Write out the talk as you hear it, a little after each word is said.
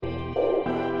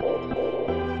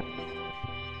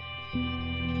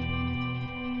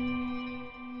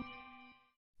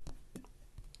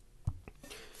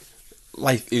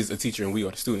Life is a teacher and we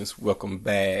are the students. Welcome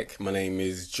back. My name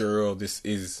is Gerald. This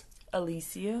is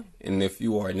Alicia. And if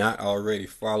you are not already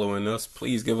following us,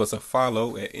 please give us a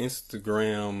follow at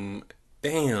Instagram.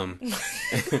 Damn.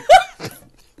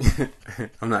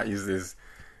 I'm not using this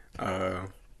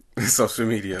social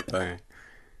media thing.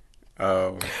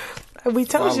 We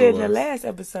told you in the us. last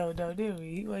episode, though, didn't we?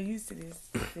 You weren't used to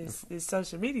this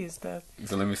social media stuff.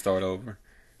 So let me start over.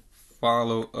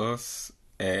 Follow us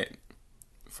at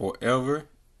Forever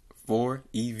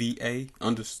 _EVA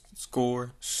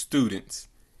students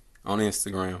on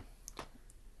Instagram.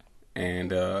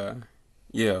 And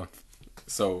yeah.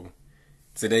 So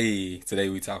today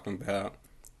we talking about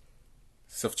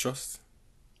self-trust.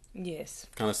 Yes.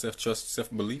 Kind of self-trust,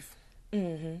 self-belief.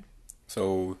 Mm-hmm.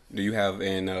 So do you have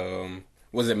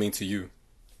what does that mean to you?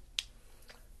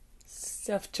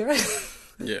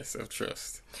 Self-trust. Yeah,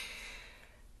 self-trust.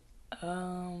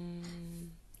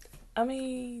 I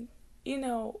mean,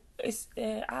 it's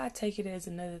I take it as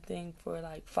another thing for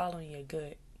like following your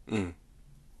gut,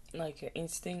 like your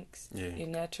instincts, your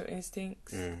natural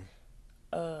instincts. Yeah.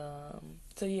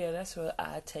 So yeah, that's what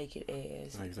I take it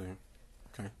as. Exactly.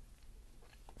 Okay.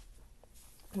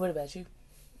 What about you?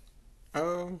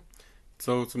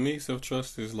 So to me,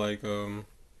 self-trust is like I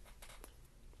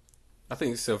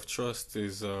think self-trust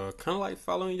is kind of like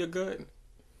following your gut.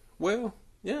 Well,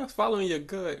 yeah, following your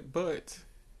gut, but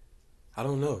I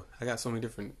don't know. I got so many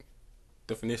different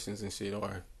definitions and shit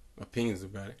or opinions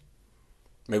about it.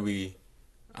 Maybe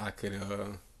I could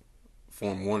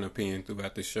form one opinion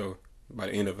throughout the show. By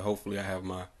the end of it, hopefully I have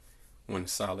my one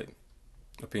solid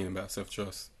opinion about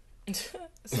self-trust.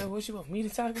 So what you want me to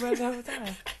talk about the whole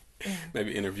time?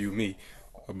 Maybe interview me,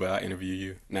 but I interview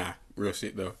you. Nah, real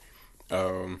shit though.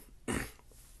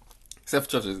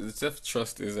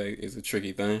 Self-trust is a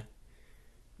tricky thing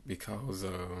because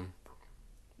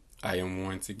I am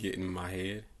one to get in my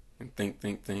head and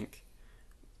think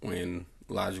when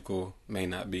logical may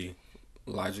not be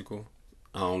logical.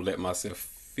 I don't let myself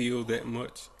feel that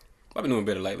much. I've been doing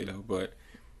better lately though, but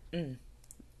if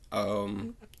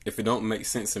it don't make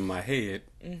sense in my head,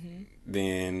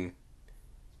 then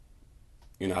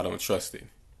I don't trust it,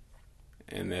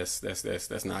 and that's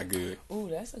not good. Ooh,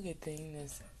 that's a good thing.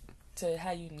 To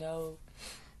how you know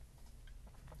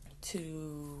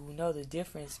the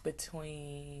difference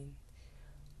between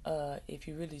if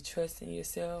you really trust in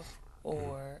yourself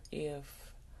or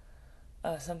if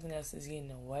something else is getting in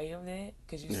the way of that.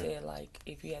 Because you said like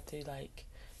if you have to like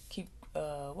keep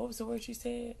what was the word you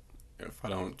said? If I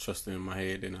don't trust it in my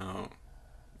head, then I don't.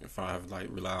 If I have like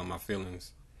rely on my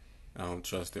feelings, I don't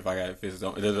trust. If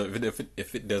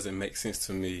it doesn't make sense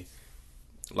to me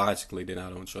logically, then I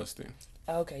don't trust it.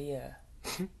 Okay, yeah.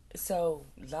 So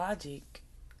logic,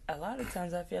 a lot of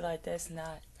times I feel like that's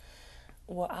not.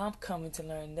 Well, I'm coming to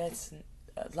learn that's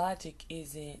logic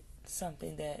isn't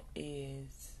something that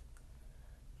is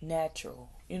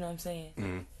natural. You know what I'm saying?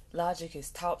 Mm-hmm. Logic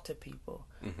is taught to people,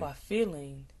 while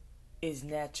feeling is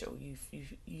natural.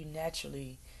 You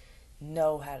naturally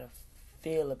know how to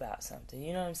feel about something.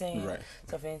 You know what I'm saying? Right.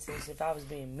 So, for instance, if I was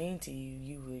being mean to you,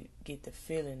 you would get the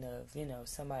feeling of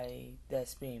somebody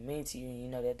that's being mean to you,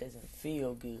 and that doesn't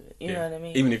feel good. You know what I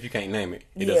mean? Even if you can't name it,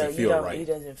 it doesn't feel right. It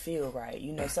doesn't feel right.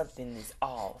 Something is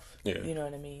off. Yeah. You know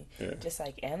what I mean? Yeah. Just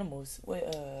like animals.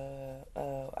 I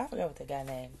forgot what the guy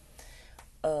named.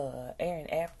 Aaron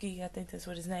Apke, I think that's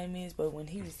what his name is. But when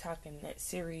he was talking that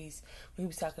series, when he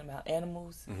was talking about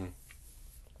animals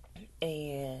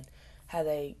and how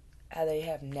they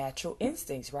have natural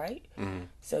instincts, right? Mm-hmm.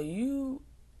 So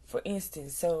for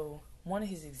instance, one of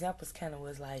his examples kind of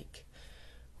was like,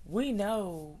 we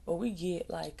know or we get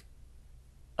like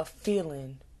a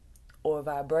feeling or a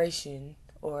vibration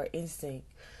or instinct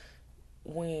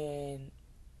when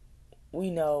we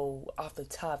know off the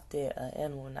top that an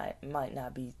animal might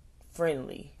not be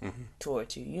friendly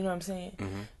towards you. You know what I'm saying?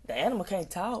 Mm-hmm. The animal can't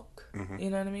talk. Mm-hmm. You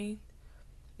know what I mean?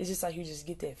 It's just like you just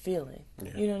get that feeling.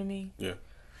 Yeah. You know what I mean? Yeah.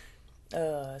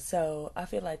 So I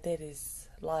feel like that is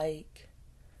like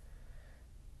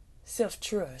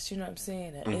self-trust. You know what I'm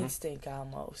saying? An instinct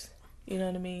almost. You know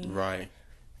what I mean? Right.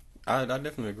 I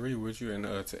definitely agree with you,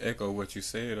 and to echo what you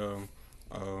said,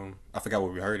 I forgot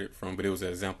where we heard it from, but it was an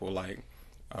example like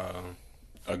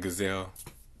a gazelle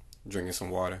drinking some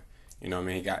water. You know what I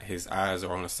mean? He got his eyes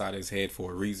are on the side of his head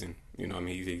for a reason. You know what I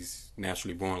mean? He's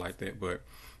naturally born like that. But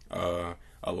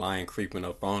a lion creeping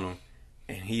up on him,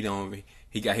 and he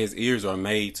got his ears are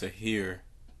made to hear,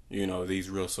 these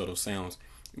real subtle sounds.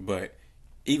 But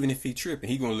even if he tripping,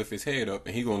 he gonna lift his head up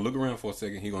and he gonna look around for a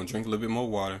second. He gonna drink a little bit more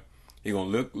water. He gonna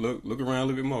look around a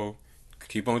little bit more,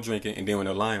 keep on drinking, and then when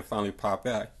the lion finally pop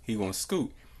out, he gonna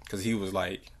scoot because he was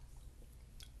like,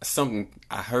 something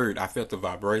I heard. I felt the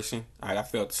vibration. I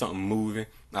felt something moving.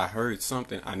 I heard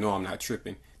something. I know I'm not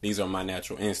tripping. These are my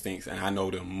natural instincts, and I know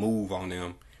to move on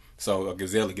them. So a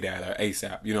gazelle will get out of there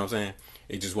ASAP. You know what I'm saying?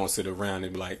 It just won't sit around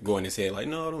and be like go in his head like,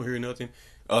 no, I don't hear nothing.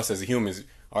 Us as humans,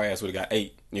 our ass would have got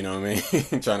ate. You know what I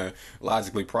mean? Trying to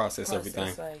logically process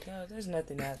everything. Like, no, there's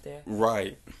nothing out there.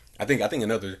 Right. I think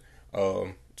another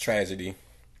tragedy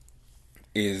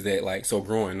is that like so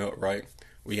growing up, right?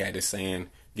 We had this saying,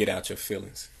 "Get out your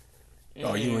feelings."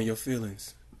 Are you in your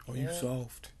feelings? Are you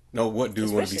soft? No, what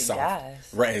dude want to be soft? Guys.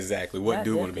 Right, exactly. What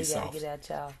dude want to be soft? Get out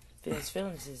y'all feelings.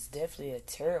 Feelings is definitely a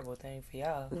terrible thing for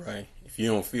y'all. Right. If you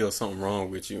don't feel something wrong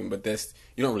with you, but that's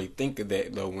you don't really think of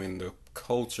that though when the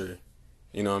culture,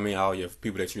 you know what I mean, all your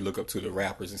people that you look up to, the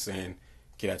rappers, and saying,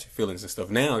 "Get out your feelings" and stuff.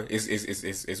 Now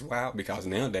it's wild because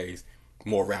nowadays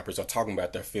more rappers are talking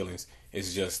about their feelings.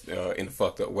 It's just in a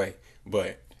fucked up way.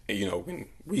 But you know when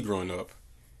we growing up,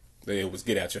 it was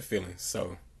get out your feelings.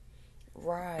 So.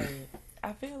 Right.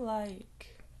 I feel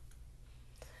like,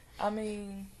 I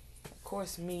mean, of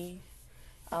course,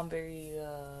 I'm very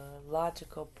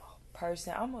logical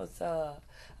person. Almost,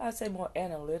 I'd say more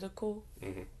analytical.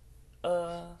 Mm-hmm.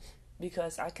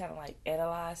 Because I kind of like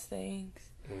analyze things.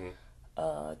 Mm-hmm.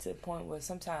 To the point where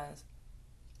sometimes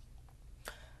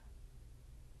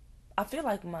I feel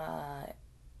like my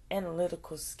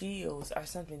analytical skills are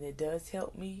something that does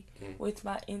help me with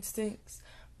my instincts.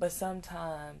 But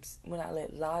sometimes when I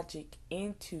let logic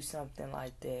into something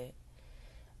like that,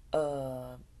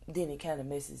 then it kind of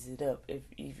messes it up, if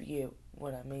you get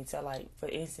what I mean. So, like, for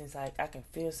instance, like, I can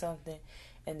feel something,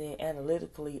 and then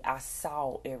analytically I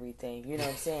saw everything, you know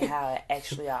what I'm saying, how it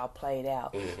actually all played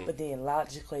out. Mm-hmm. But then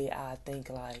logically I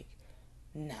think, like,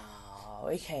 no,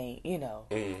 it can't, you know,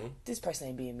 this person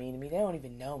ain't being mean to me. They don't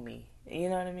even know me.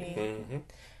 You know what I mean? Mm-hmm.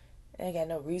 They ain't got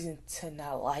no reason to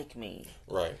not like me.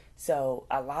 Right. So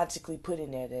I logically put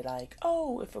in there that, like,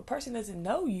 oh, if a person doesn't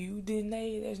know you, then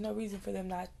there's no reason for them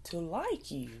not to like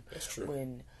you. That's true.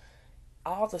 When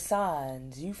all the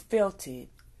signs, you felt it,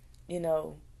 you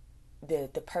know,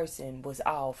 that the person was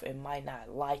off and might not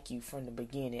like you from the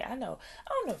beginning. I don't know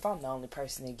if I'm the only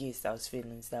person that gets those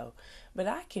feelings, though. But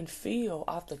I can feel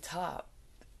off the top,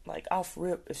 like off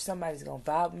rip, if somebody's going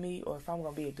to vibe with me or if I'm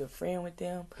going to be a good friend with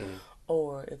them.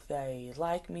 Or if they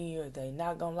like me, or they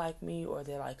not gonna like me, or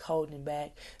they're like holding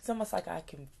back. It's almost like I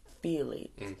can feel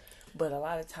it. But a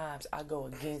lot of times I go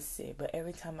against it. But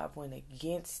every time I've went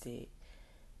against it,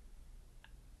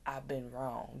 I've been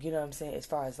wrong. You know what I'm saying? As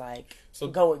far as like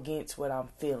go against what I'm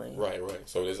feeling. Right.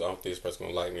 So I don't think this person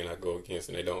gonna like me, and I go against,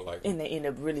 and they don't like me. And they end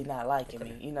up really not liking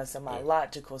me. You know, so my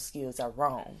logical skills are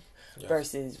wrong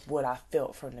versus what I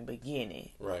felt from the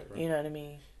beginning. Right. You know what I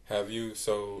mean? Have you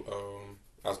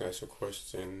I was gonna ask you a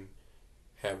question.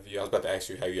 I was about to ask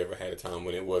you, have you ever had a time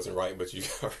when it wasn't right, but you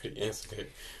already answered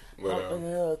it. But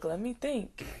look, let me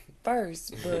think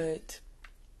first. But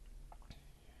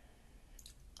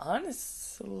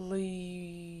honestly,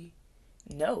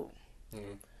 no.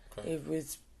 Okay. It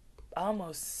was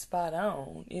almost spot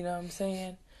on. You know what I'm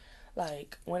saying?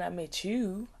 Like when I met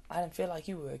you, I didn't feel like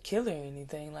you were a killer or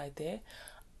anything like that.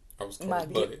 I was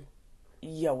cold-blooded.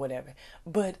 Yeah, whatever.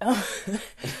 But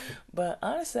but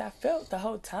honestly, I felt the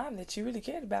whole time that you really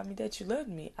cared about me, that you loved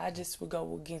me. I just would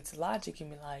go against logic and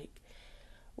be like,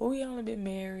 well, we only been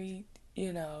married,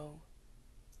 you know,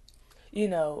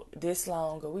 this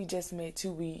long, or we just met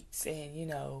 2 weeks, and, you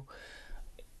know,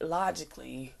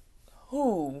 logically,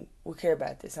 who would care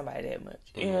about somebody that much?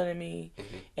 You know what I mean?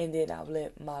 And then I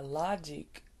let my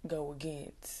logic go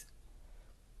against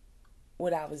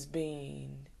what I was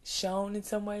being shown in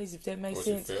some ways, if that makes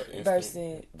sense,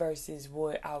 versus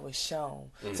what I was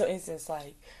shown. So, instance,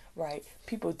 like, right,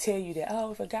 people tell you that,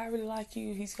 oh, if a guy really like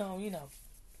you, he's gonna, you know,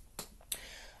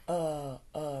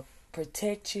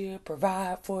 protect you,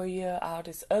 provide for you, all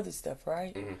this other stuff,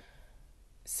 right?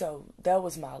 So that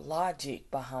was my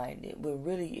logic behind it. But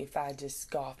really, if I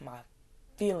just go off my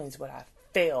feelings, what I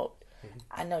felt,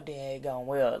 I know that had gone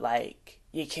well. Like,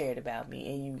 you cared about me,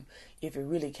 and you, if it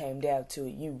really came down to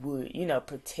it, you would, you know,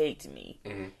 protect me,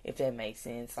 if that makes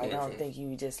sense. Like, I don't think you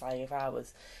would just, like, if I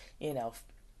was, you know,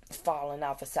 falling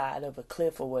off the side of a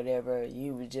cliff or whatever,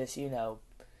 you would just, you know,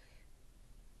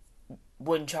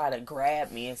 wouldn't try to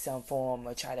grab me in some form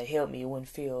or try to help me. You wouldn't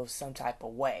feel some type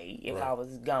of way if I was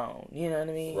gone. You know what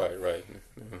I mean? Right.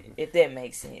 If that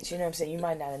makes sense. You know what I'm saying? You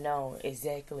might not have known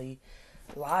exactly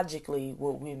logically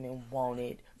what women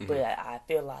wanted, but I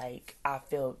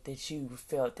felt that you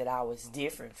felt that I was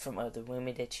different from other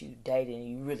women that you dated, and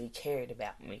you really cared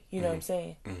about me. You know what I'm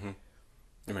saying?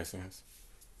 That makes sense.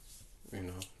 You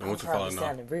know, I'm probably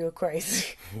sounding real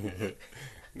crazy.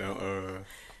 No,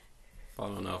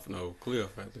 falling off no cliff.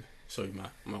 I have to show you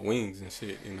my wings and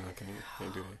shit. You know, I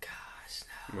can't do that. Gosh,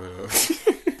 no.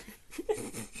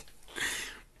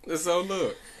 But so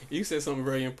look, you said something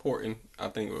very important. I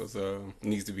think it was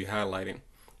needs to be highlighted.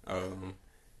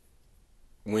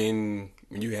 When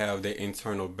you have that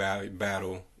internal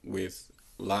battle with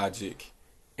logic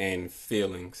and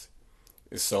feelings.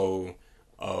 So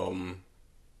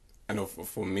I know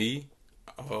for me,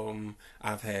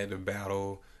 I've had a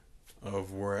battle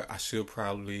of where I should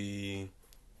probably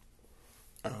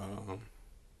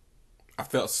I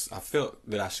felt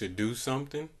that I should do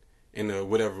something in a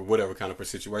whatever kind of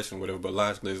situation, whatever. But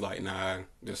logically, it's like, nah,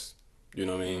 just, you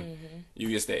know what I mean. Mm-hmm. You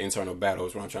just that internal battle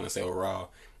is what I'm trying to say overall.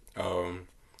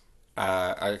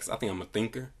 I think I'm a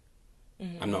thinker.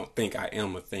 Mm-hmm. I don't think I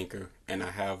am a thinker, and I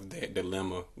have that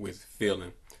dilemma with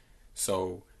feeling.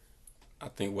 So I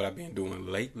think what I've been doing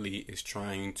lately is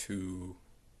trying to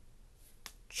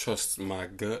trust my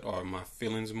gut or my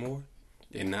feelings more,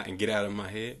 and get out of my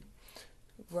head.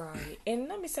 Right. And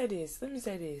let me say this.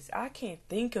 I can't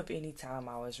think of any time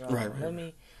I was wrong.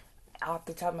 Right. Off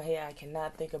the top of my head, I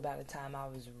cannot think about a time I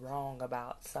was wrong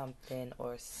about something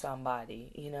or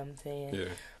somebody. You know what I'm saying? Yeah.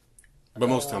 But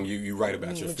most of the time, you write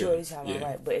about your majority feelings. of the time, I'm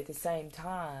right. But at the same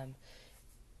time,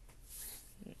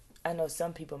 I know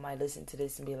some people might listen to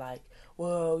this and be like,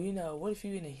 well, you know, what if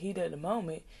you're in the heat of the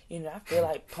moment? You know, I feel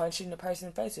like punching the person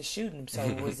in the face or shooting them. So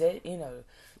was that, you know,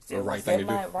 right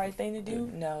thing to do?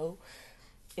 Yeah. No.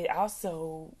 It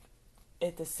also,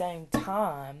 at the same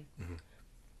time,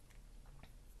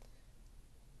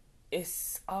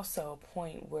 it's also a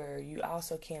point where you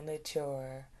also can't let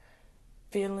your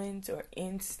feelings or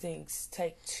instincts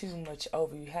take too much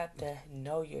over. You have to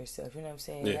know yourself. You know what I'm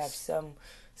saying? Yes. You have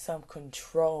some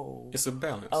control. It's a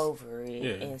balance over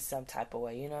it in some type of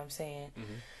way. You know what I'm saying?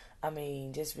 Mm-hmm. I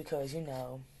mean, just because, you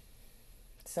know,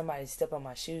 somebody step on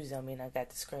my shoes, don't mean I got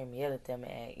to scream and yell at them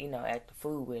and act the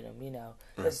fool with them. You know,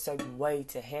 there's a certain way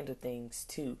to handle things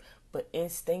too. But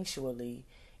instinctually,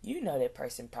 you know that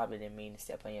person probably didn't mean to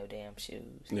step on your damn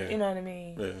shoes. Yeah. You know what I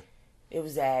mean? Yeah. It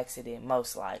was an accident,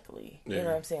 most likely. Yeah. You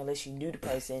know what I'm saying? Unless you knew the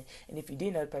person, and if you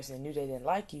did know the person and knew they didn't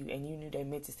like you, and you knew they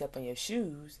meant to step on your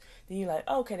shoes, then you're like,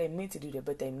 okay, they meant to do that,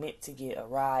 but they meant to get a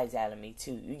rise out of me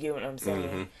too. You get what I'm saying?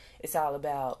 Mm-hmm. It's all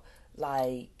about,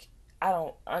 like, I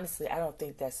don't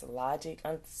think that's logic.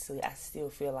 Honestly, I still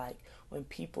feel like when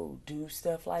people do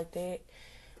stuff like that,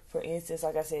 for instance,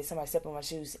 like I said, somebody step on my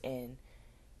shoes, and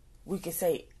we can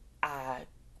say I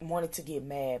wanted to get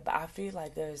mad, but I feel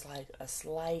like there's like a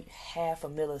slight half a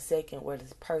millisecond where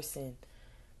this person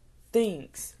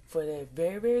thinks for that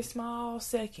very, very small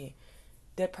second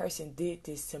that person did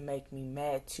this to make me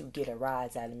mad to get a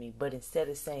rise out of me. But instead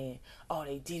of saying, oh,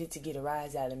 they did it to get a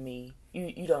rise out of me,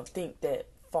 you don't think that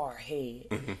far ahead.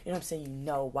 Mm-hmm. You know what I'm saying? You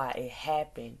know why it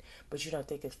happened, but you don't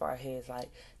think as far ahead. It's like,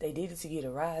 they did it to get a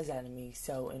rise out of me,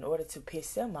 so in order to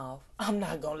piss them off, I'm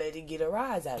not gonna let it get a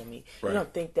rise out of me. Right. You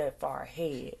don't think that far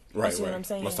ahead. Right, You see what I'm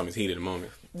saying? Most times it's heated in the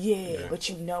moment. Yeah, but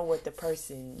you know what the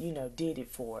person, did it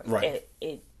for. Right.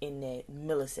 In that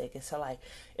millisecond. So, like,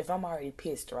 if I'm already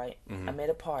pissed, right? Mm-hmm. I'm at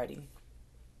a party,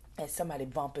 and somebody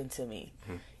bump into me.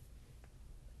 Mm-hmm.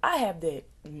 I have that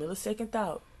millisecond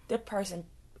thought. That person,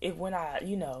 when I,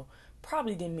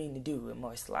 probably didn't mean to do it,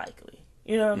 most likely.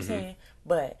 You know what I'm saying?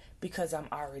 But because I'm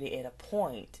already at a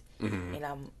point, and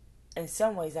I'm, in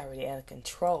some ways, already out of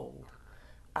control,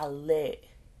 I let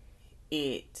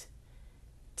it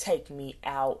take me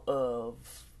out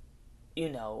of,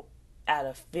 out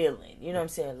of feeling. You know what I'm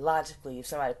saying? Logically, if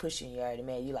somebody pushes you and you're already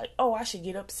mad, you're like, oh, I should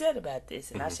get upset about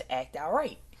this, and I should act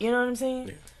outright. You know what I'm saying?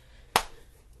 Yeah.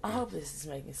 I hope this is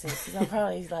making sense, because I'm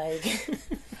probably like...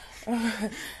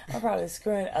 I'm probably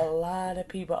screwing a lot of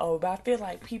people over, but I feel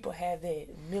like people have that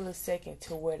millisecond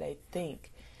to where they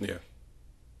think, yeah,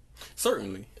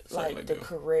 certainly like the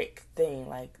correct thing,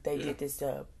 like they did this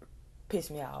to piss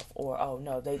me off, or oh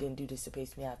no, they didn't do this to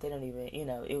piss me off. They don't even,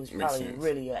 it was probably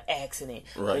really an accident.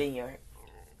 Right. But in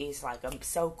it's like I'm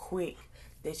so quick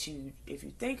that if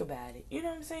you think about it, you know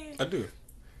what I'm saying? I do.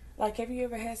 Like, have you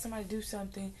ever had somebody do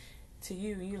something to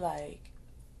you? You like,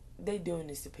 they doing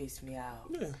this to piss me off.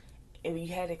 Yeah. And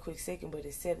you had a quick second, but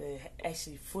instead of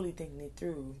actually fully thinking it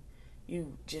through,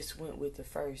 you just went with the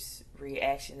first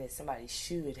reaction that somebody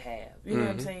should have. You know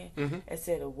what I'm saying? Mm-hmm.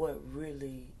 Instead of what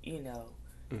really,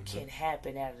 can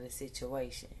happen out of the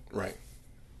situation. Right.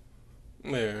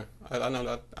 Yeah, I know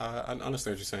that. I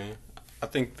understand what you're saying. I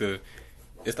think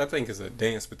it's a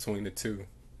dance between the two.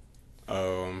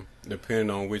 Depending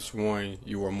on which one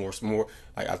you are more.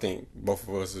 Like, I think both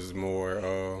of us is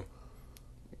more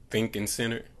thinking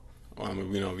centered. I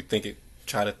mean, we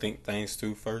try to think things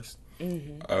through first.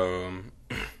 Mm-hmm.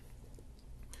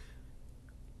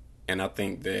 And I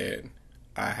think that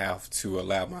I have to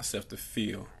allow myself to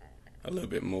feel a little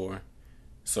bit more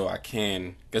so I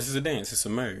can, because it's a dance, it's a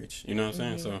marriage, you know what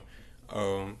I'm saying?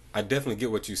 So I definitely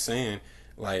get what you're saying.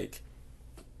 Like,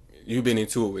 you've been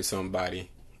into it with somebody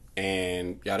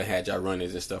and y'all done had y'all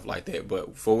run-ins and stuff like that,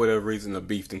 but for whatever reason the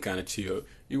beef done kind of chilled.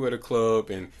 You at a club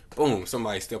and boom,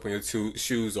 somebody step on your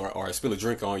shoes or spill a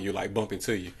drink on you, like bump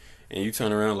into you, and you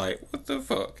turn around like, what the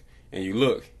fuck? And you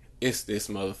look, it's this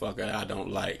motherfucker I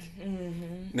don't like.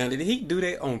 Now, did he do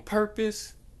that on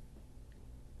purpose?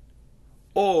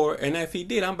 Or, and if he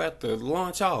did, I'm about to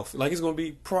launch off. Like, it's going to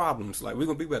be problems. Like, we're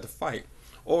going to be about to fight.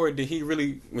 Or did he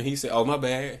really, when he said, oh, my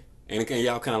bad, and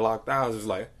y'all kind of locked eyes, it was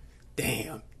like,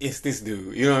 damn, it's this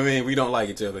dude. You know what I mean? We don't like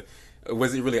each other.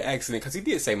 Was it really an accident? Because he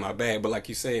did say my bad, but like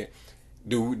you said,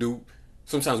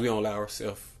 sometimes we don't allow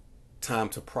ourselves time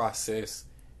to process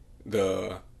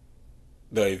the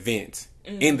event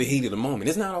in the heat of the moment.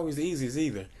 It's not always the easiest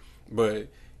either. But,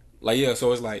 like, yeah,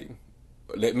 so it's like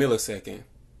that millisecond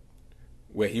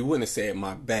where he wouldn't have said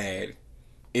my bad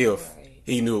if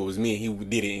he knew it was me and he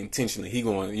did it intentionally. He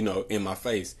going, in my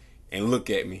face and look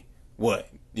at me. What?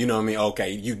 You know what I mean?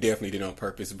 Okay, you definitely did it on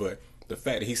purpose, but the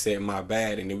fact that he said my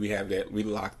bad and then we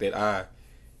locked that eye,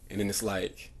 and then it's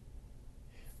like,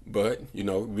 but, a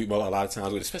lot of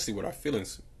times, especially with our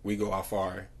feelings, we go off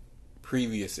our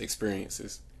previous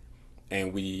experiences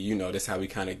and we, that's how we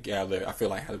kind of gather, I feel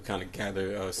like how we kind of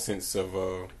gather a sense of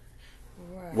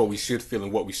what we should feel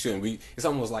and what we shouldn't. It's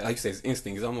almost like you said, it's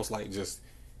instinct. It's almost like just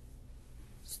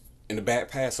in the back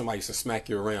past, somebody used to smack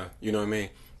you around, you know what I mean?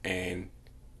 And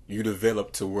you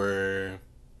develop to where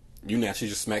you naturally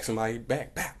just smack somebody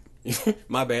back.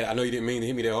 My bad. I know you didn't mean to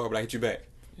hit me that hard, but I hit you back.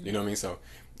 You know what I mean? So,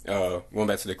 going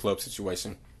back to the club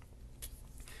situation,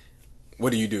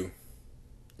 what do you do?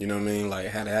 You know what I mean? Like,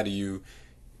 how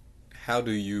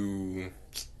do you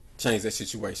change that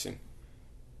situation?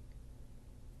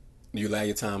 Do you allow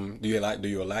your time? Do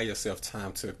you allow yourself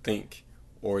time to think,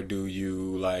 or do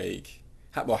you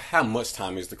how much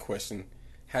time is the question?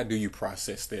 How do you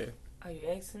process that? Are you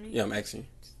asking me? Yeah, I'm asking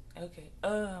you. Okay.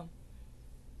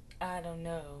 I don't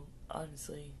know,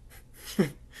 honestly. I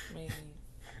mean,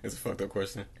 it's a fucked up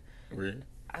question. Weird.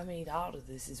 I mean, all of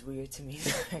this is weird to me.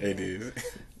 It is.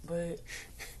 But,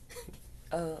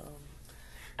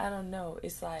 I don't know.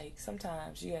 It's like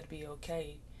sometimes you have to be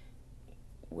okay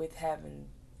with having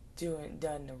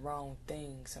done the wrong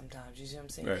thing sometimes. You see what I'm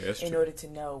saying? Right, that's true. In order to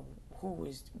know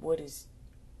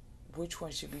which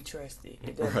one should be trusted.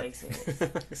 If that makes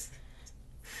sense.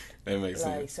 That makes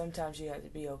sense. Like, sometimes you have to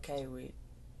be okay with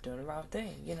doing the wrong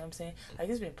thing. You know what I'm saying? Like,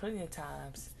 there's been plenty of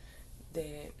times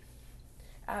that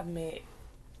I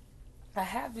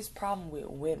have this problem with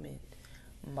women,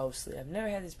 mostly. I've never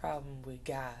had this problem with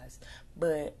guys.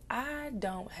 But I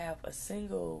don't have a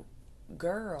single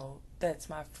girl that's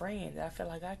my friend that I feel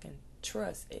like I can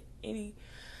trust at any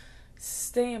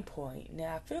standpoint.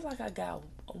 Now, I feel like I got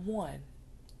one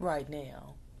right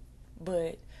now.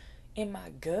 But in my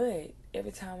gut,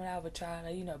 every time when I would try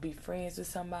to, be friends with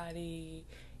somebody,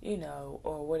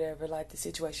 or whatever, like the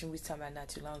situation we was talking about not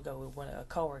too long ago with a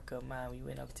coworker of mine, we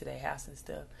went over to their house and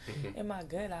stuff. In my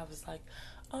gut, I was like,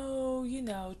 oh,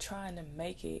 trying to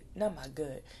make it, not my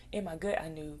gut. In my gut, I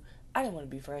knew I didn't want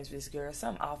to be friends with this girl.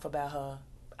 Something off about her.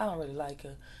 I don't really like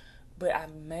her. But I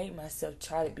made myself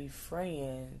try to be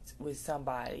friends with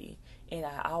somebody. And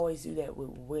I always do that with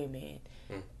women.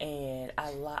 And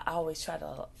I always try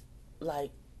to,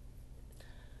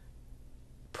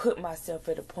 put myself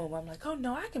at a point where I'm like, oh,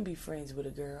 no, I can be friends with a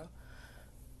girl.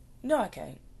 No, I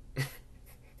can't.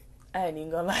 I ain't even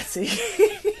gonna lie to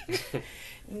you.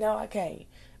 No, I can't.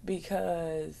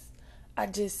 Because I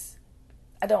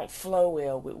don't flow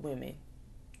well with women.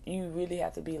 You really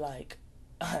have to be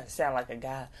sound like a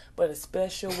guy, but a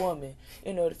special woman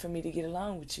in order for me to get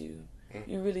along with you.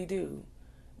 You really do.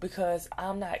 Because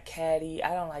I'm not catty.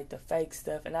 I don't like the fake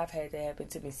stuff. And I've had that happen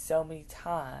to me so many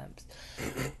times.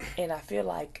 And I feel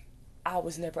like I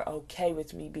was never okay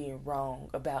with me being wrong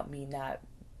about me not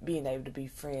being able to be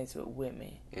friends with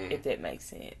women, if that makes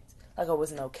sense. Like, I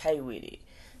wasn't okay with it.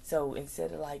 So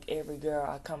instead of every girl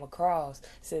I come across,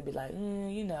 instead of be like,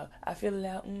 I feel it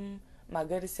out, my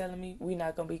gut is telling me we're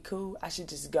not going to be cool, I should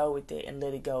just go with it and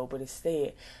let it go. But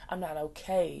instead, I'm not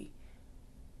okay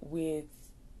with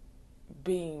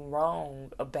being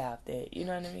wrong about that. You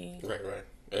know what I mean? Right.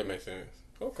 That makes sense.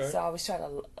 Okay. So I was trying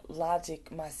to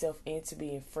logic myself into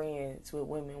being friends with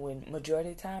women when majority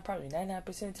of the time, probably 99%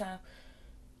 of the time,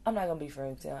 I'm not going to be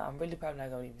friends with them. I'm really probably not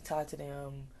going to even talk to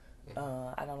them.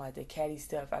 I don't like the catty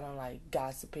stuff. I don't like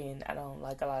gossiping. I don't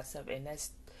like a lot of stuff. And that's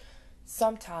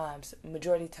sometimes,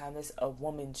 majority of the time, that's a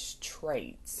woman's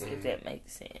traits, if that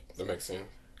makes sense. That makes sense.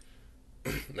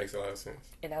 Makes a lot of sense.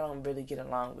 And I don't really get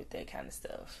along with that kind of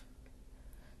stuff.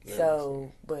 Yeah,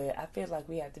 So, but I feel like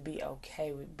we have to be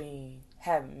okay with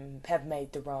have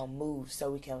made the wrong move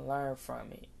so we can learn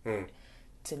from it.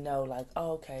 To know, like,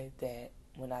 oh, okay, that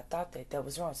when I thought that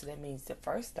was wrong, so that means the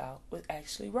first thought was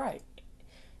actually right.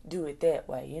 Do it that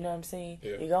way, you know what I'm saying?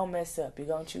 Yeah. You're gonna mess up, you're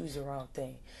gonna choose the wrong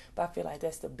thing. But I feel like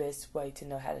that's the best way to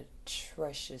know how to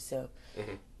trust yourself,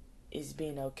 is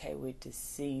being okay with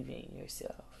deceiving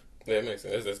yourself. Yeah, that makes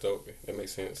sense. That's dope. That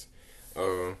makes sense.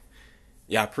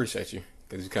 Yeah, I appreciate you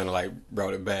because you kind of like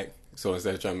brought it back. So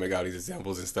instead of trying to make all these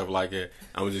examples and stuff like that,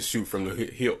 I'm gonna just shoot from the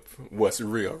hip what's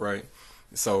real, right?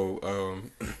 So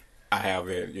I have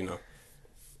it, you know.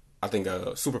 I think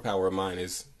a superpower of mine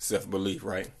is self-belief,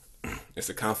 right? It's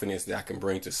the confidence that I can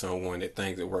bring to someone that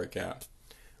things will work out,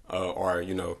 or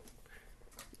you know.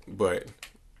 But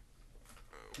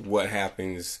what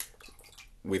happens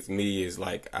with me is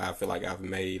like I feel like I've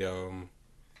made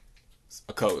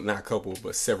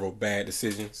but several bad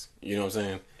decisions. You know what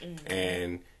I'm saying?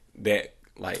 And that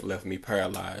like left me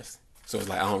paralyzed. So it's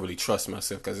like I don't really trust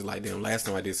myself because it's like, damn, last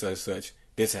time I did such,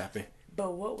 this happened.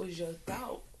 But what was your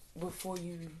thought before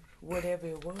you, whatever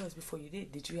it was, before you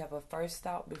did? Did you have a first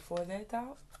thought before that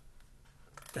thought?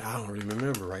 I don't really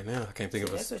remember right now. I can't think of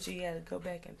it. That's what you got to go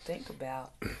back and think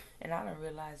about. And I didn't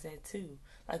realize that too.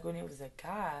 Like when it was a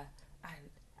guy,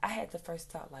 I had the first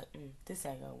thought like, this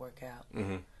ain't gonna work out.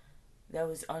 That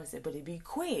was honestly, but it'd be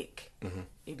quick.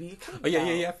 It'd be a quick. Oh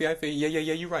yeah. I feel. Yeah.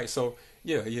 You're right. So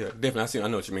yeah, definitely. I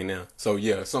know what you mean now. So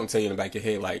yeah, something tell you in the back of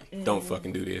your head like, don't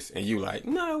fucking do this, and you like,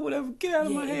 no, whatever, get out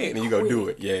of my head, and you go do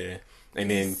it. Yeah. And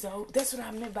then, so that's what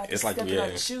I meant by it's like, stepping on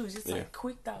the shoes. It's yeah. like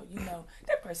quick thought, you know,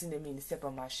 that person didn't mean to step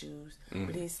on my shoes,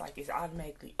 but it's like it's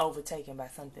automatically overtaken by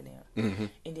something else.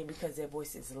 And then because their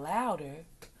voice is louder,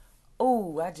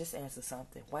 oh, I just answered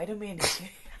something. Wait a minute.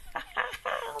 I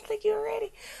don't think you're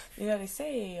ready. You know, they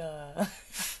say,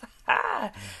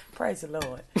 praise the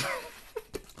Lord.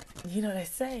 You know, they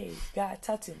say God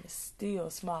touched in a still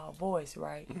small voice,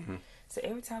 right? So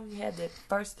every time you have that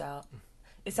first thought,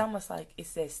 it's almost like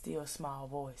it's that still small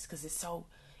voice because it's so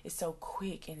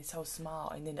quick and it's so small,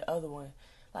 and then the other one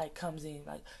like comes in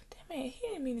like, that man, he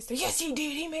didn't mean to say. Yes, he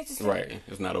did. He meant to say. Right,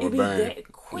 it's not It be overbearing.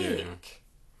 that quick.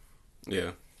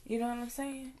 Yeah. You know what I'm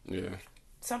saying? Yeah.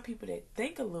 Some people that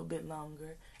think a little bit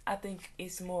longer, I think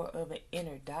it's more of an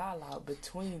inner dialogue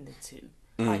between the two.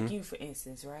 Like you, for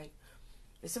instance, right?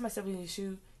 If somebody steps in your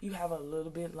shoe, you have a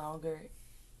little bit longer,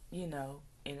 you know,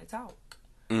 inner talk.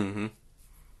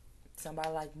 Somebody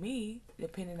like me,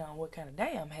 depending on what kind of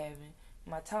day I'm having,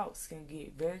 my talks can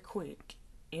get very quick.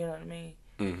 You know what I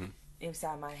mean?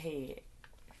 Inside my head.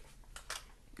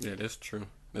 Yeah, that's true.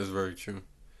 That's very true.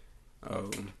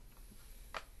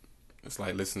 It's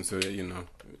like listening to it, you know,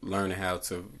 learning how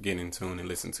to get in tune and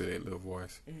listen to that little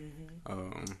voice.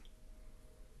 And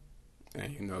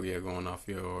you know, going off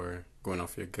your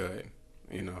gut,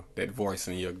 you know, that voice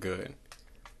in your gut.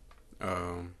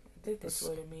 I think that's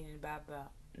what it means about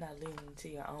not leaning to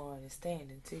your own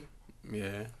understanding too.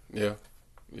 Yeah.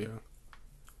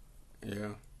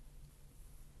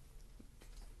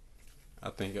 I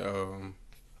think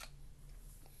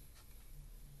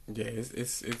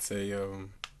it's a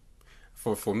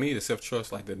for me, the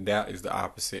self-trust, like the doubt is the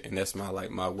opposite, and that's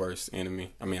my worst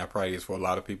enemy. I mean, I probably is for a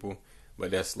lot of people,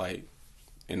 but that's like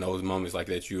in those moments like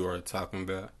that you are talking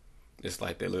about, it's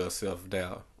like that little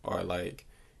self-doubt, or like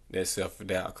that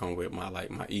self-doubt come with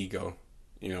my ego.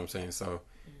 You know what I'm saying? So,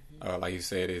 like you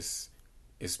said, it's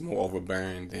more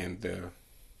overbearing than the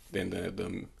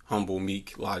humble,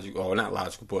 meek, logical, or not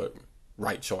logical, but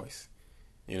right choice.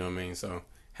 You know what I mean? So,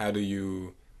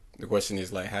 the question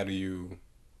is like,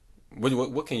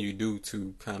 what can you do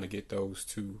to kind of get those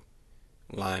two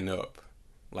line up,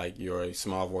 like your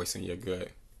small voice and your gut?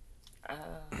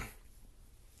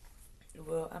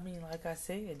 Well, I mean, like I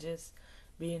said, just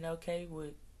being okay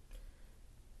with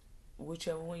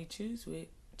whichever one you choose it,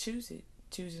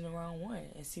 choosing the wrong one,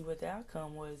 and see what the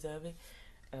outcome was of it.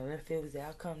 And if it was the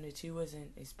outcome that you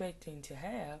wasn't expecting to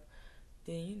have,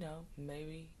 then, you know,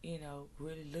 maybe, you know,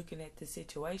 really looking at the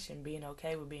situation, being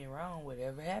okay with being wrong,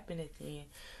 whatever happened at the end,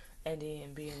 and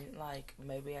then being like,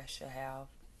 maybe I should have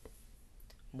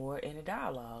more inner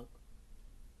dialogue.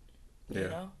 You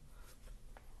know?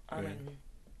 I mean,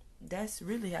 that's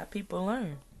really how people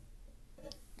learn.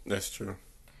 That's true.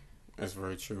 That's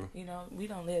very true. You know, we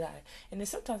don't let out. And then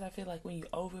sometimes I feel like when you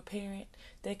overparent,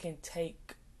 they can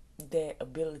take that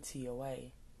ability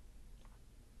away.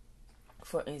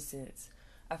 For instance,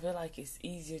 I feel like it's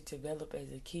easier to develop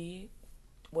as a kid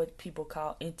what people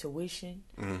call intuition.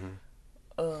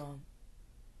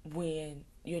 When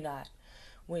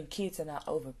when kids are not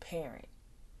overparent,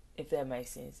 if that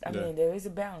makes sense. I mean, there is a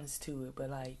balance to it, but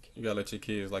like you gotta let your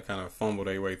kids like kind of fumble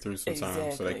their way through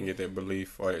sometimes, so they can get that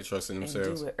belief or that trust in themselves.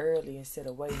 And do it early instead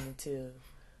of waiting until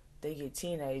they get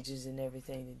teenagers and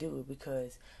everything to do it,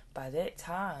 because by that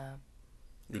time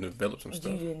you develop some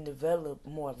stuff. You didn't develop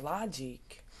more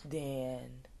logic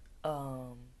than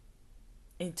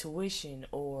intuition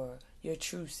or your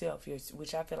true self,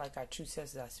 which I feel like our true self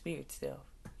is our spirit self.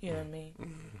 You know what I mean?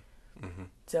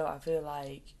 So I feel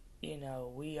like,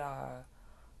 we're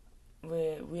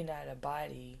not a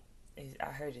body. I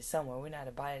heard it somewhere. We're not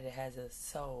a body that has a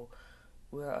soul.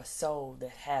 We're a soul that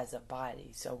has a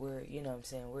body. So we're,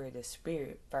 we're the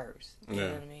spirit first. You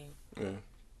know what I mean?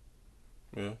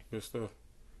 Yeah, good stuff.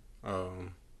 I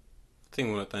think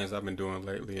one of the things I've been doing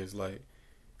lately is like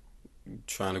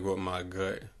trying to go up my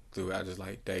gut throughout just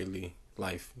like daily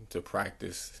life to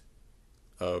practice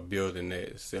building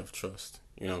that self-trust.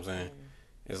 You know what I'm saying?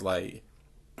 It's like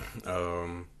I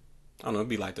don't know, it'd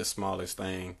be like the smallest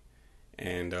thing,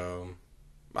 and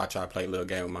I try to play a little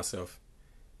game with myself,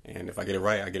 and if I get it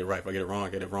right, I get it right. If I get it wrong, I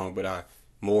get it wrong. But I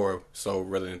more so,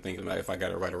 rather than thinking about if I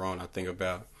got it right or wrong, I think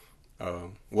about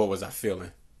what was I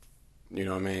feeling. You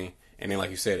know what I mean? And then, like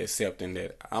you said, accepting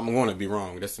that I'm going to be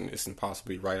wrong. It's impossible to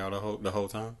be right out the whole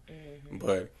time.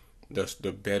 But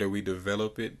the better we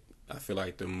develop it, I feel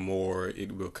like the more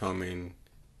it will come in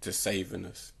to saving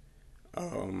us.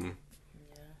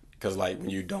 Because like when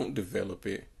you don't develop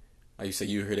it, like you say,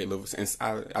 you hear that little. Since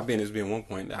I've been this one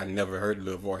point, I never heard a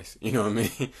little voice. You know what I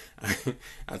mean?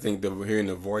 I think hearing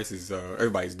the voice is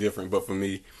everybody's different, but for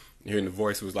me, hearing the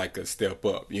voice was like a step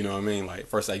up. You know what I mean? Like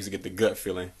first, I used to get the gut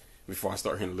feeling before I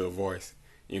start hearing the little voice.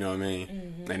 You know what I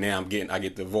mean? And now I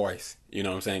get the voice. You know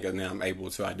what I'm saying? Because now I'm able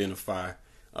to identify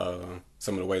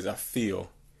some of the ways I feel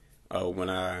when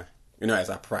as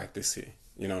I practice it.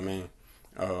 You know what I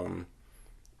mean?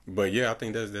 But yeah, I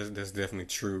think that's definitely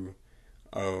true.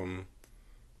 I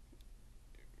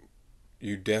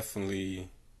definitely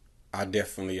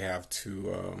have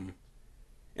to,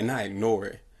 and not ignore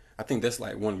it. I think that's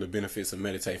like one of the benefits of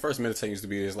meditating. First, meditating used to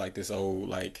be like this old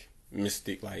like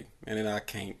mystic, like, and then I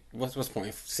can't. What's the point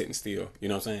of sitting still? You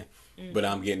know what I'm saying? But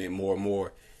I'm getting it more and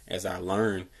more as I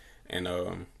learn and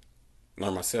learn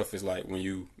myself. Is like when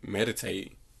you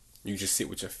meditate, you just sit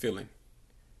with your feeling.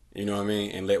 You know what I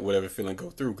mean? And let whatever feeling go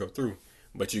through.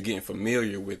 But you're getting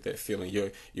familiar with that feeling.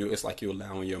 It's like you're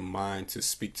allowing your mind to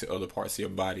speak to other parts of your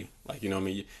body. Like, you know what I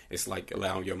mean? It's like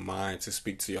allowing your mind to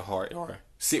speak to your heart, or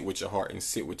sit with your heart and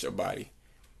sit with your body.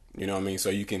 You know what I mean? So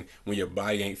you can, when your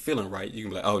body ain't feeling right, you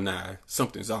can be like, oh, nah,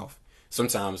 something's off.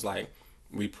 Sometimes, like,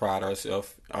 we pride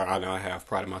ourselves, or I have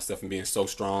prided myself in being so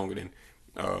strong, and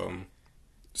then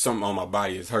something on my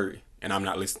body is hurt, and I'm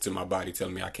not listening to my body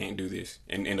telling me I can't do this,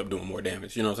 and end up doing more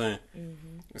damage. You know what I'm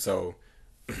saying? So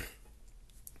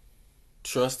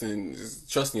trusting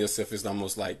yourself is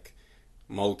almost like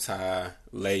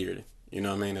multi-layered. You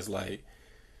know what I mean? It's like,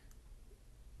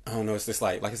 I don't know, it's just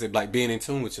like I said, like being in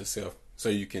tune with yourself so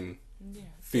you can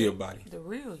feel your body. The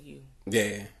real you.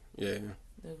 Yeah. The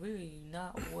real you,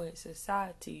 not what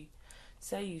society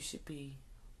say you should be,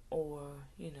 or,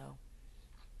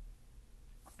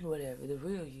 whatever. The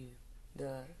real you.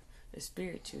 The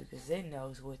spirit you, because it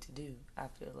knows what to do, I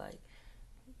feel like.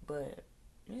 But,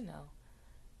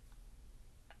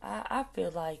 I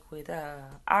feel like with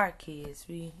our kids,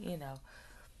 we, now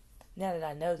that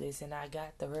I know this and I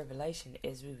got the revelation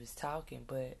as we was talking,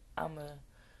 but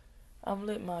I'm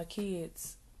letting my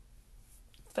kids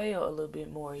fail a little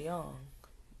bit more young.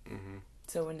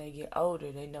 So when they get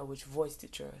older, they know which voice to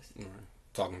trust.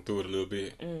 Talking through it a little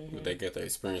bit, they get the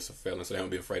experience of failing, so they don't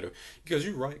be afraid of. Because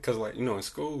you're right, because like in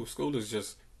school is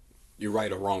just you're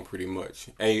right or wrong pretty much,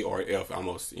 A or F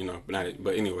almost,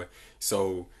 but anyway.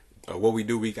 So what we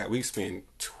do, we spend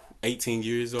 18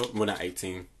 years of, well not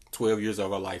 18, 12 years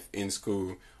of our life in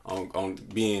school on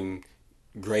being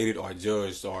graded or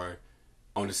judged or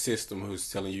on the system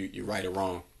who's telling you you're right or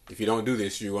wrong. If you don't do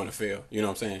this, you're gonna fail. You know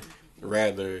what I'm saying?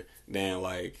 Rather than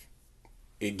like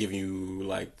it giving you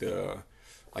like the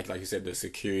like you said, the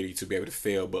security to be able to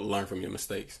fail but learn from your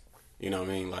mistakes. You know what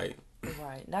I mean? Like,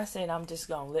 right. Not saying I'm just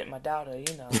gonna let my daughter,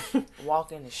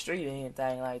 walk in the street or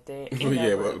anything like that.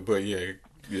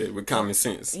 Yeah, with common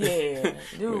sense. Yeah,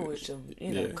 do it with some,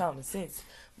 common sense.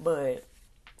 But,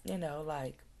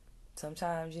 like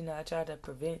sometimes, I try to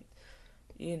prevent,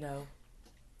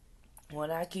 one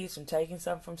of our kids from taking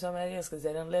something from somebody else because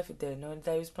they done left it there knowing that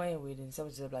they was playing with it, and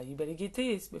someone's just like, you better get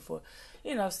this before,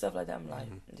 stuff like that. I'm like,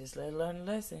 just let her learn a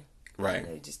lesson. Right.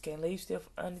 They just can't leave stuff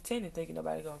unattended thinking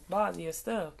nobody gonna bother your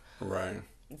stuff. Right.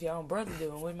 If your own brother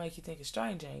doing, what make you think a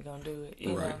stranger ain't gonna do it?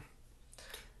 You Right. know,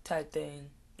 type thing.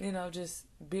 You know, just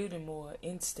building more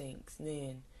instincts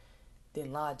than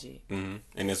logic. Mm-hmm.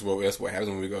 And that's what happens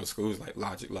when we go to schools, like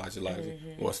logic.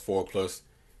 What's 4 plus?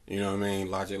 You know what I mean?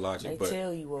 Logic. They But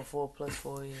tell you what 4 plus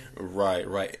 4 is.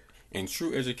 right. And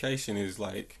true education is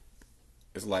like,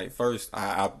 it's like first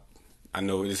I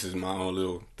know this is my own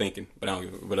little thinking, but I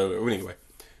don't. But anyway,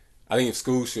 I think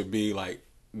school should be like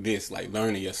this, like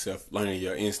learning yourself, learning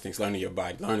your instincts, learning your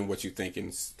body, learning what you think,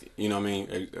 and you know what I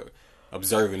mean,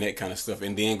 observing that kind of stuff,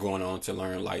 and then going on to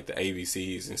learn like the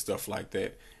ABCs and stuff like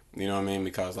that. You know what I mean?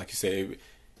 Because like you said,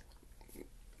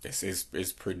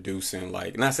 it's producing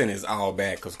like, not saying it's all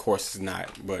bad, because of course it's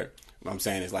not, but what I'm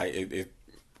saying is like it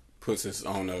puts us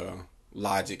on a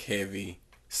logic heavy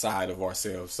side of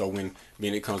ourselves. So when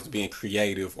it comes to being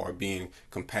creative or being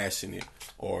compassionate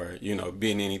or, you know,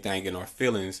 being anything in our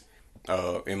feelings,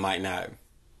 it might not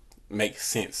make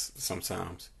sense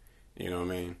sometimes. You know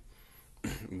what I mean?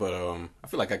 But I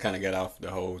feel like I kind of got off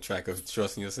the whole track of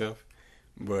trusting yourself.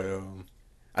 But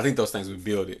I think those things would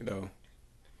build it though.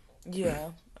 Yeah,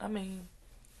 I mean,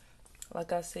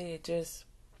 like I said, just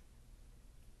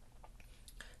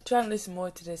try to listen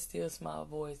more to that still small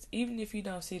voice. Even if you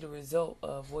don't see the result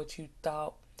of what you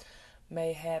thought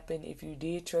may happen, if you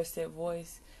did trust that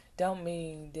voice, don't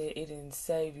mean that it didn't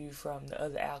save you from the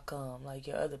other outcome, like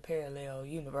your other parallel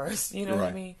universe. You know what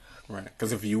I mean? Right.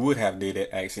 Because if you would have did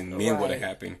that action, then what would have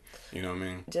happened? You know what I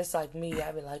mean? Just like me,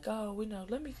 I'd be like, oh,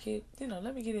 let me give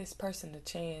this person a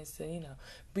chance to,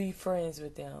 be friends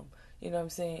with them. You know what I'm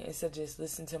saying? Instead of just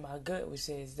listen to my gut, which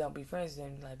says don't be friends with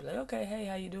them. Like, be like, okay, hey,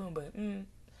 how you doing? But,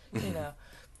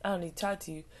 I don't need to talk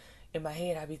to you. In my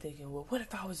head, I'd be thinking, well, what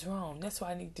if I was wrong? That's what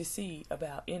I need to see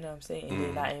about, you know what I'm saying? And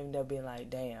then I end up being like,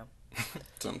 damn.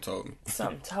 Something told me.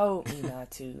 Something told me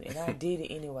not to. And I did it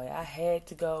anyway. I had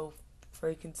to go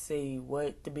freaking see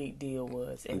what the big deal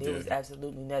was. And it was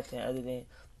absolutely nothing other than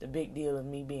the big deal of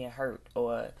me being hurt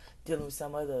or dealing with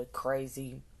some other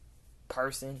crazy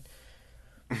person.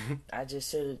 I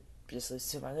just should have just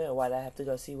listened to my gut. Why did I have to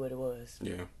go see what it was?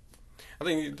 Yeah. I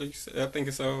think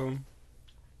it's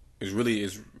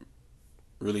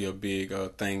really a big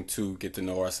thing to get to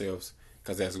know ourselves,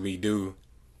 because as we do,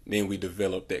 then we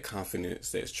develop that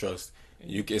confidence, that trust.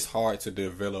 It's hard to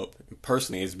develop.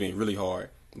 Personally, it's been really hard,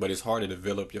 but it's hard to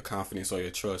develop your confidence or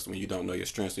your trust when you don't know your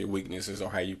strengths or your weaknesses,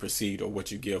 or how you proceed, or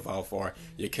what you give off, or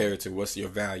your character, what's your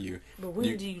value. But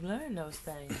when do you learn those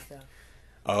things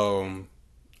though?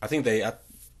 I think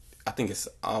it's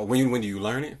when do you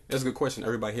learn it? That's a good question.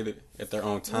 Everybody hit it at their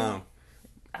own time. Well,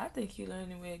 I think you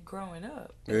learn it with growing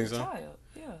up as a child.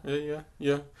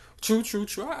 Yeah. True.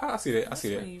 I see that. That's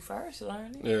when you first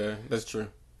learn it. Yeah, that's true.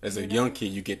 As a young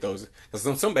kid, you get those.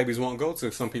 Because some babies won't go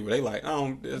to some people. They like,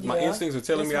 my instincts are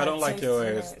telling me I don't like your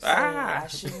ass. I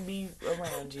shouldn't be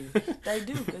around you. They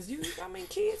do, because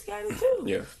kids got it too.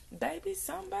 Yeah.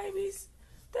 Some babies,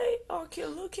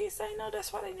 little kids say no.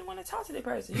 That's why they didn't want to talk to that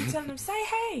person. You tell them, say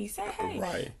hey.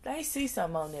 Right. They see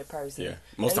something on that person. Yeah.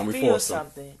 Most time we feel force them.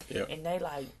 something. Yeah. And they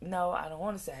like, no, I don't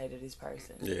want to say hey to this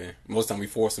person. Yeah. Most time we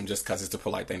force them just because it's the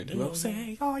polite thing to do. Mm-hmm. Say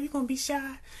hey, you gonna be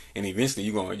shy, and eventually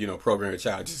you gonna program a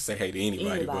child just to say hey to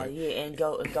anybody. And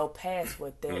go past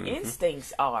what their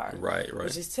instincts are. Right.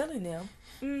 Which is telling them,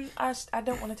 I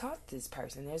don't want to talk to this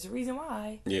person. There's a reason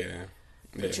why. Yeah.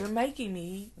 But you're making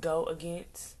me go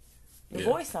against the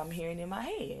voice I'm hearing in my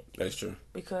head. That's true.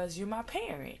 Because you're my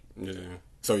parent. Yeah.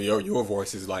 So your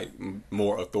voice is like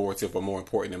more authoritative or more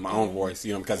important than my own voice,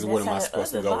 because what am I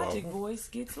supposed to go off? The logic voice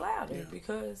gets louder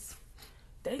because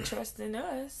they trust in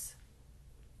us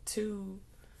to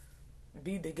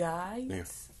be the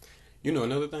guides. Yeah.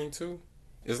 Another thing too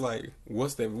is like,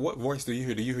 what voice do you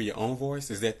hear? Do you hear your own voice?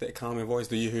 Is that common voice?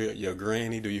 Do you hear your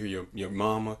granny? Do you hear your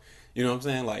mama? You know what I'm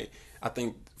saying? Like, I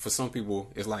think for some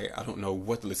people, it's like, I don't know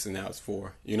what to listen out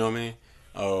for. You know what I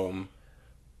mean?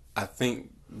 I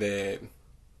think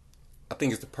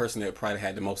it's the person that probably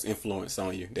had the most influence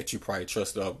on you, that you probably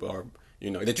trusted or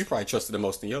that you probably trusted the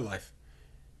most in your life.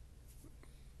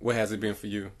 What has it been for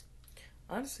you?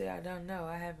 Honestly, I don't know.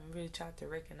 I haven't really tried to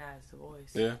recognize the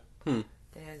voice. Yeah?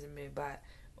 That hasn't been, but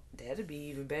that'd be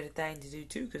even better thing to do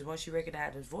too, because once you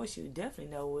recognize his voice, you definitely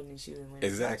know when it's you and when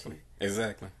Exactly. it's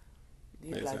not you.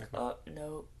 You'd be like, oh,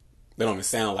 no. They don't even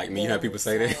sound like me. You have people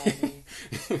say that.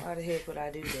 Like why the heck would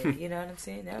I do that? You know what I'm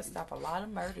saying? That'll stop a lot of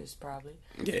murders, probably.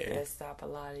 Yeah. That'll stop a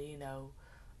lot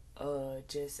of,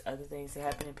 just other things that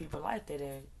happen in people's life that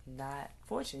are not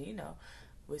fortunate,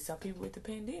 with some people with the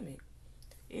pandemic.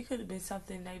 It could have been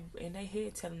something in their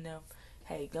head telling them,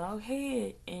 hey, go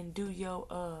ahead and do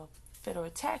your federal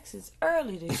taxes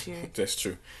early this year. That's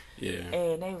true. Yeah.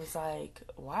 And they was like,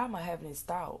 why am I having this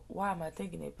thought? Why am I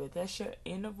thinking it? But that's your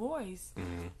inner voice.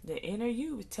 Mm-hmm. The inner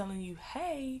you is telling you,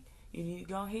 hey, you need to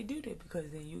go ahead and do that,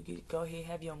 because then you get go ahead and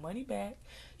have your money back.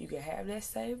 You can have that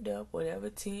saved up, whatever,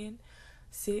 10,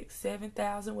 6,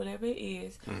 7,000, whatever it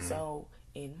is. Mm-hmm. So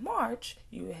in March,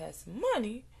 you will have some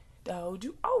money to hold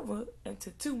you over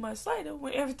until 2 months later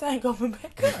when everything open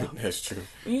back up. That's true.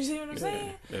 You see what I'm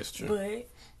saying? That's true. But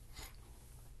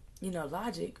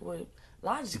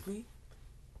logically,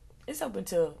 it's up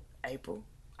until April.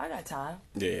 I got time.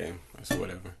 Yeah, that's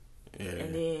whatever. Yeah.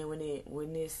 And then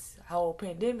when this whole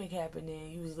pandemic happened, then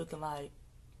you was looking like,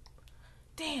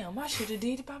 damn, I should have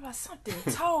did it by something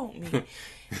told me.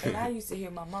 And I used to hear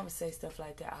my mama say stuff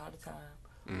like that all the time.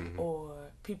 Mm-hmm.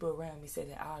 Or people around me say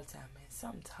that all the time. Man,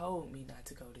 something told me not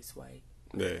to go this way.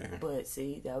 Yeah. But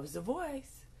see, that was the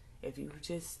voice. If you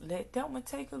just let that one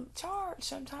take a charge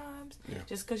sometimes,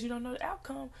 just because you don't know the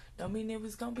outcome, don't mean it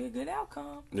was going to be a good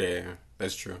outcome. Yeah,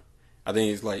 that's true. I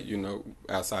think it's like,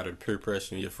 outside of peer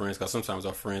pressure and your friends, because sometimes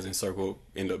our friends in circle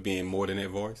end up being more than that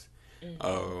voice.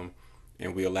 Mm-hmm.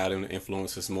 And we allow them to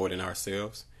influence us more than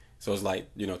ourselves. So it's like,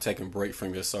 taking a break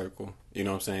from your circle, you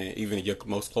know what I'm saying? Even your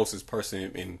most closest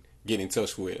person, and get in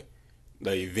touch with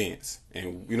the events.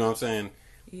 And you know what I'm saying?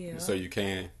 Yeah. So you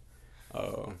can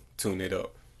tune it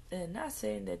up. And not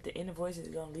saying that the inner voice is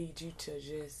going to lead you to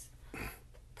just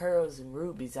pearls and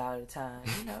rubies all the time.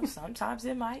 Sometimes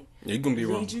it might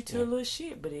lead you to a little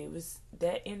shit. But it was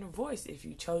that inner voice. If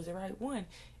you chose the right one,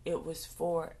 it was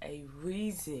for a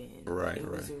reason. Right, It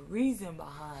was a reason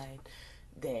behind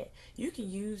that. You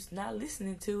can use not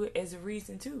listening to it as a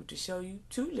reason too, to show you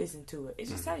to listen to it.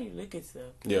 It's just how you look at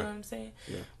stuff. You know what I'm saying?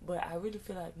 Yeah. But I really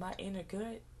feel like my inner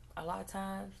gut, a lot of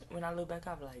times when I look back,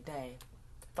 I'm like, dang,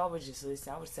 if I would just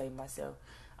listen, I would say to myself,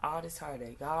 all this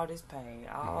heartache, all this pain,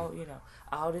 all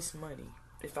all this money,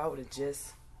 if I would have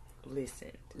just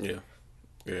listened. Yeah.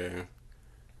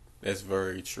 That's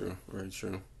very true. Very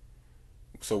true.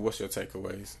 So what's your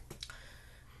takeaways?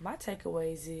 My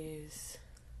takeaways is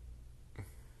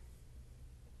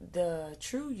the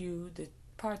true you, the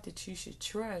part that you should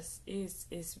trust is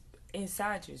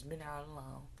inside you. It's been all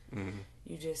along. Mm-hmm.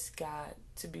 You just got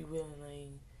to be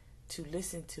willing to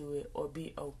listen to it, or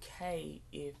be okay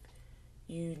if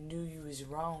you knew you was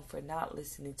wrong for not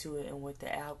listening to it and what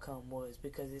the outcome was,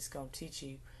 because it's going to teach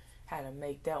you how to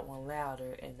make that one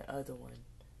louder and the other one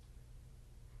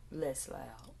less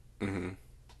loud. Mm-hmm.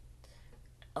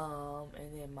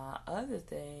 And then my other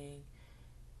thing,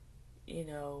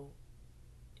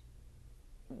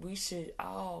 we should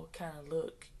all kind of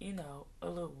look, a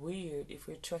little weird if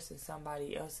we're trusting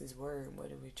somebody else's word more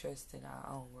than we're trusting our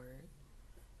own word.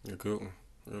 You're good one.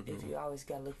 If you always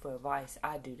got to look for advice,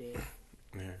 I do that.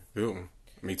 Yeah, good one.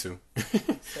 Me too.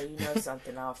 So you know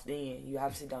something off then. You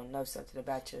obviously don't know something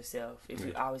about yourself if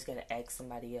you always got to ask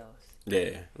somebody else.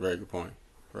 Yeah, very good point.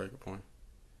 Very good point.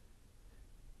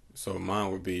 So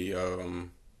mine would be,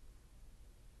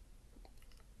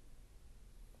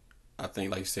 I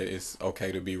think, like you said, it's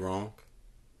okay to be wrong.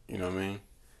 You know what I mean?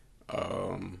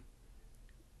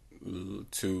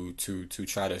 To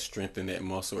try to strengthen that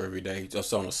muscle every day,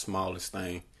 just on the smallest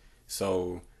thing.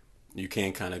 So you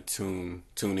can kind of tune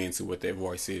into what that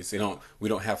voice is. We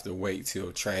don't have to wait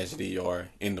till tragedy or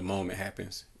in the moment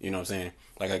happens. You know what I'm saying?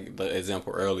 Like the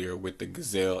example earlier with the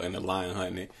gazelle and the lion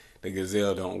hunting it. The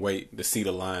gazelle don't wait to see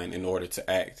the lion in order to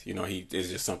act. It's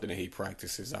just something that he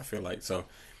practices, I feel like. So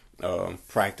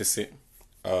practice it.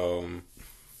 Get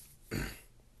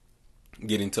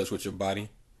in touch with your body,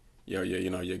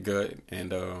 your gut,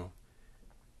 and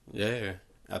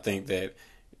I think that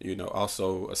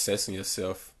also assessing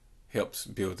yourself helps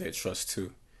build that trust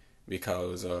too,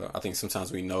 because I think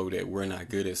sometimes we know that we're not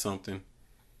good at something,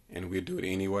 and we'll do it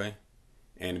anyway,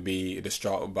 and be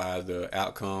distraught by the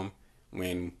outcome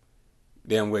when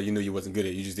damn well you knew you wasn't good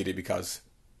at it. You just did it because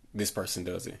this person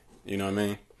does it. You know what I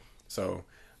mean? So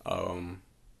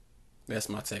that's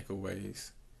my takeaways.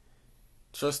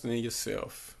 Trusting in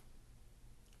yourself.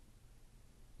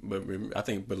 But I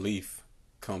think belief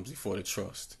comes before the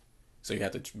trust. So you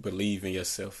have to believe in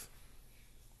yourself.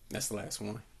 That's the last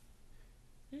one.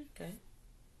 Okay.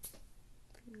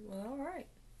 Well, all right.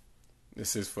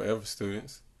 This is Forever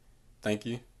Students. Thank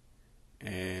you.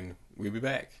 And we'll be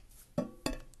back.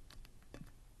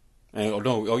 And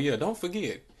don't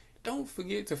forget. Don't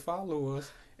forget to follow us.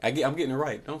 I'm getting it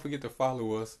right. Don't forget to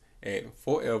follow us at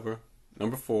Forever,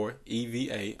 4,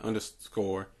 EVA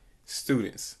 _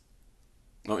 students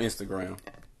on Instagram.